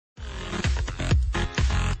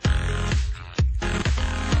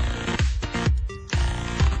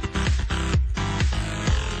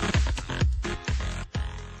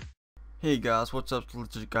Hey guys, what's up? It's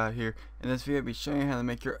Legit Guy here. In this video, I'll be showing you how to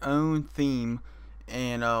make your own theme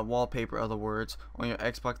and wallpaper, other words, on your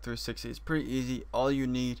Xbox 360. It's pretty easy. All you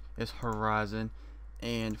need is Horizon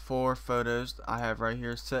and 4 photos I have right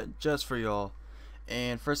here set just for y'all.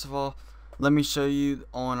 And first of all, let me show you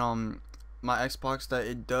on my Xbox that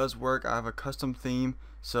it does work. I have a custom theme,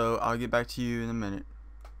 so I'll get back to you in a minute.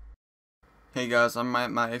 Hey guys, I'm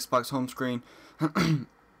at my Xbox home screen.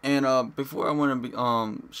 And before I want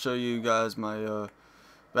to show you guys my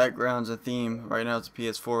backgrounds and theme. Right now it's a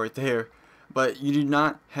PS4 right there, but you do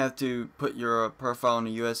not have to put your profile on a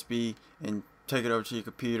USB and take it over to your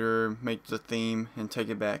computer, make the theme, and take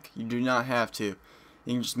it back. You do not have to.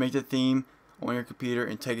 You can just make the theme on your computer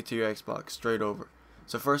and take it to your Xbox straight over.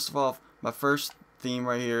 So first of all, my first theme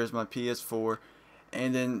right here is my PS4,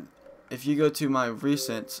 and then if you go to my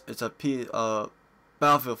recents, it's a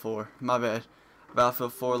Battlefield 4. My bad.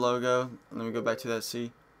 Battlefield 4 logo. Let me go back to that.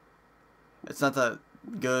 See, it's not that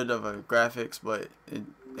good of a graphics, but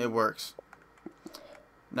it works.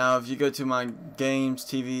 Now if you go to my games,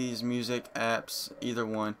 TVs, music, apps, either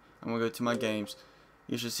one, I'm gonna go to my games.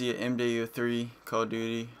 You should see an MW3 Call of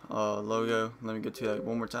Duty logo. Let me go to that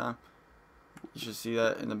one more time. You should see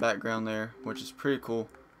that in the background there, which is pretty cool,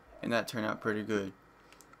 and that turned out pretty good.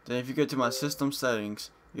 Then if you go to my system settings,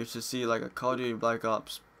 you should see like a Call of Duty Black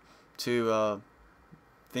Ops 2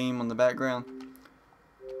 theme on the background.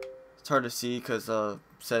 It's hard to see because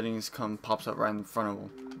settings pops up right in front of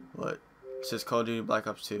them, but it says Call of Duty Black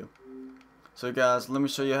Ops 2. So guys, let me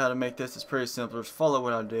show you how to make this. It's pretty simple. Just follow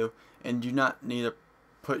what I do, and do not need to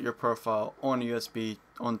put your profile on a USB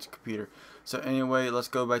on the computer. So anyway, let's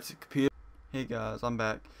go back to the computer. Hey guys, I'm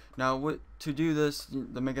back. Now to do this,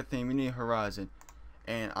 to make a theme, you need Horizon.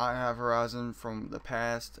 And I have Horizon from the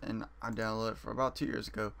past, and I downloaded it for about 2 years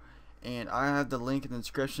ago. And I have the link in the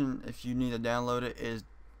description if you need to download it. It is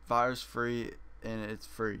virus free and it's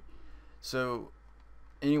free. So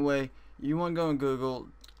anyway, you want to go on Google,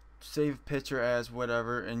 save picture as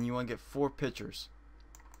whatever, and you want to get 4 pictures.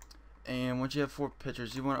 And once you have 4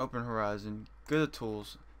 pictures, you want to open Horizon, go to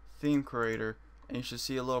Tools, Theme Creator, and you should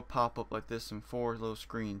see a little pop-up like this in 4 little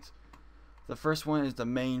screens. The first one is the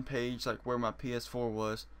main page, like where my PS4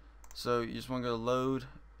 was. So you just want to go to Load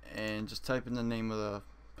and just type in the name of the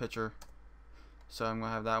picture. So I'm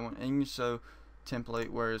gonna have that one, and you can show template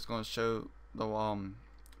where it's going to show the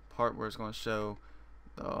part where it's going to show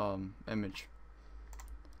the image.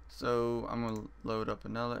 So I'm gonna load up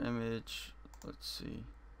another image. Let's see.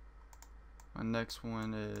 My next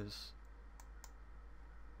one is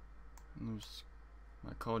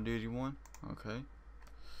my Call of Duty one. Okay.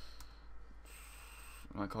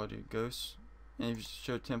 My Call of Duty Ghosts. And if you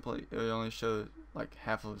show template, it will only show like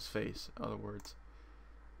half of his face. In other words.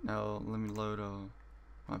 Now let me load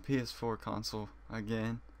my PS4 console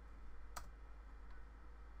again.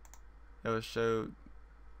 It will show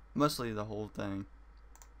mostly the whole thing.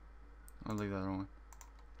 I'll leave that on.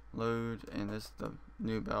 Load, and this is the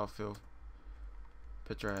new Battlefield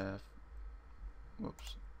picture I have.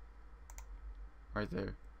 Whoops. Right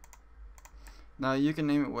there. Now you can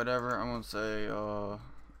name it whatever. I'm gonna say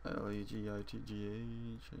Legitgh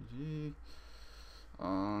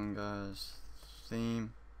guys,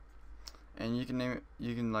 theme. And you can name it,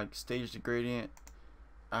 you can like stage the gradient.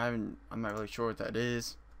 I'm not really sure what that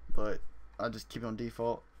is, but I'll just keep it on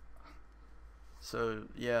default. So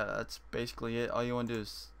yeah, that's basically it. All you want to do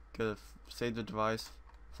is go to save the device,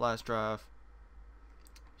 flash drive,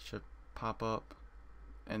 should pop up,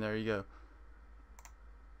 and there you go.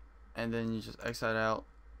 And then you just exit out,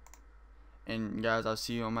 and guys, I'll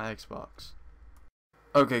see you on my Xbox.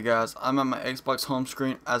 Okay guys, I'm at my Xbox home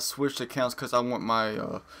screen. I switched accounts because I want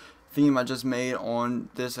my theme I just made on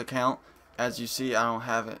this account. As you see, I don't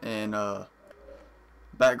have it in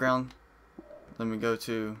background. Let me go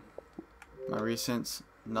to my recents.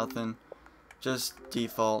 Nothing, just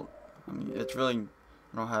default. I mean, it's really,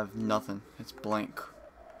 I don't have nothing, it's blank.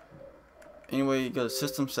 Anyway, you go to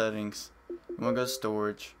system settings, you want to go to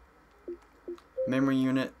storage, memory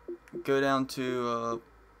unit, go down to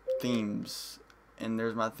themes, and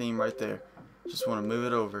there's my theme right there. Just want to move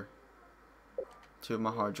it over to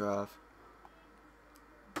my hard drive.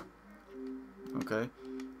 Okay,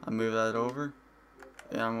 I move that over,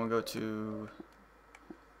 and I'm gonna go to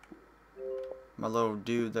my little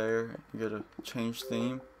dude there. You go to change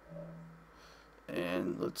theme,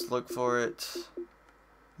 and let's look for it.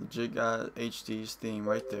 Legit Guy HD's theme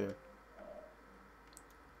right there,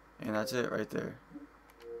 and that's it right there.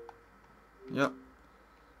 Yep,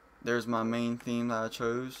 there's my main theme that I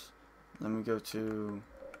chose. Let me go to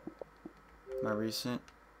my recent.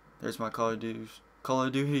 There's my Call of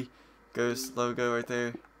Duty Ghost logo right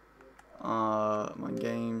there. my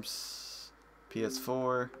games,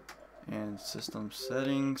 PS4, and system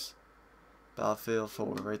settings, Battlefield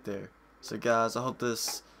 4 right there. So guys, I hope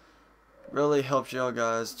this really helps y'all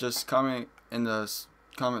guys. Just comment in the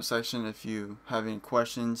comment section if you have any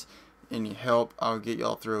questions, any help. I'll get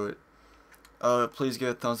y'all through it. Please give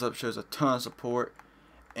it a thumbs up, shows a ton of support.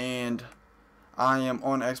 And I am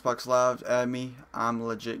on Xbox Live, add me. I'm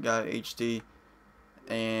Legit Guy HD.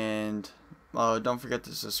 And don't forget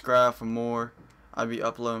to subscribe for more. I'll be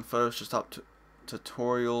uploading Photoshop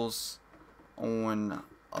tutorials on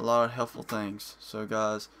a lot of helpful things. So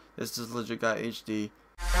guys, this is Legit Guy HD.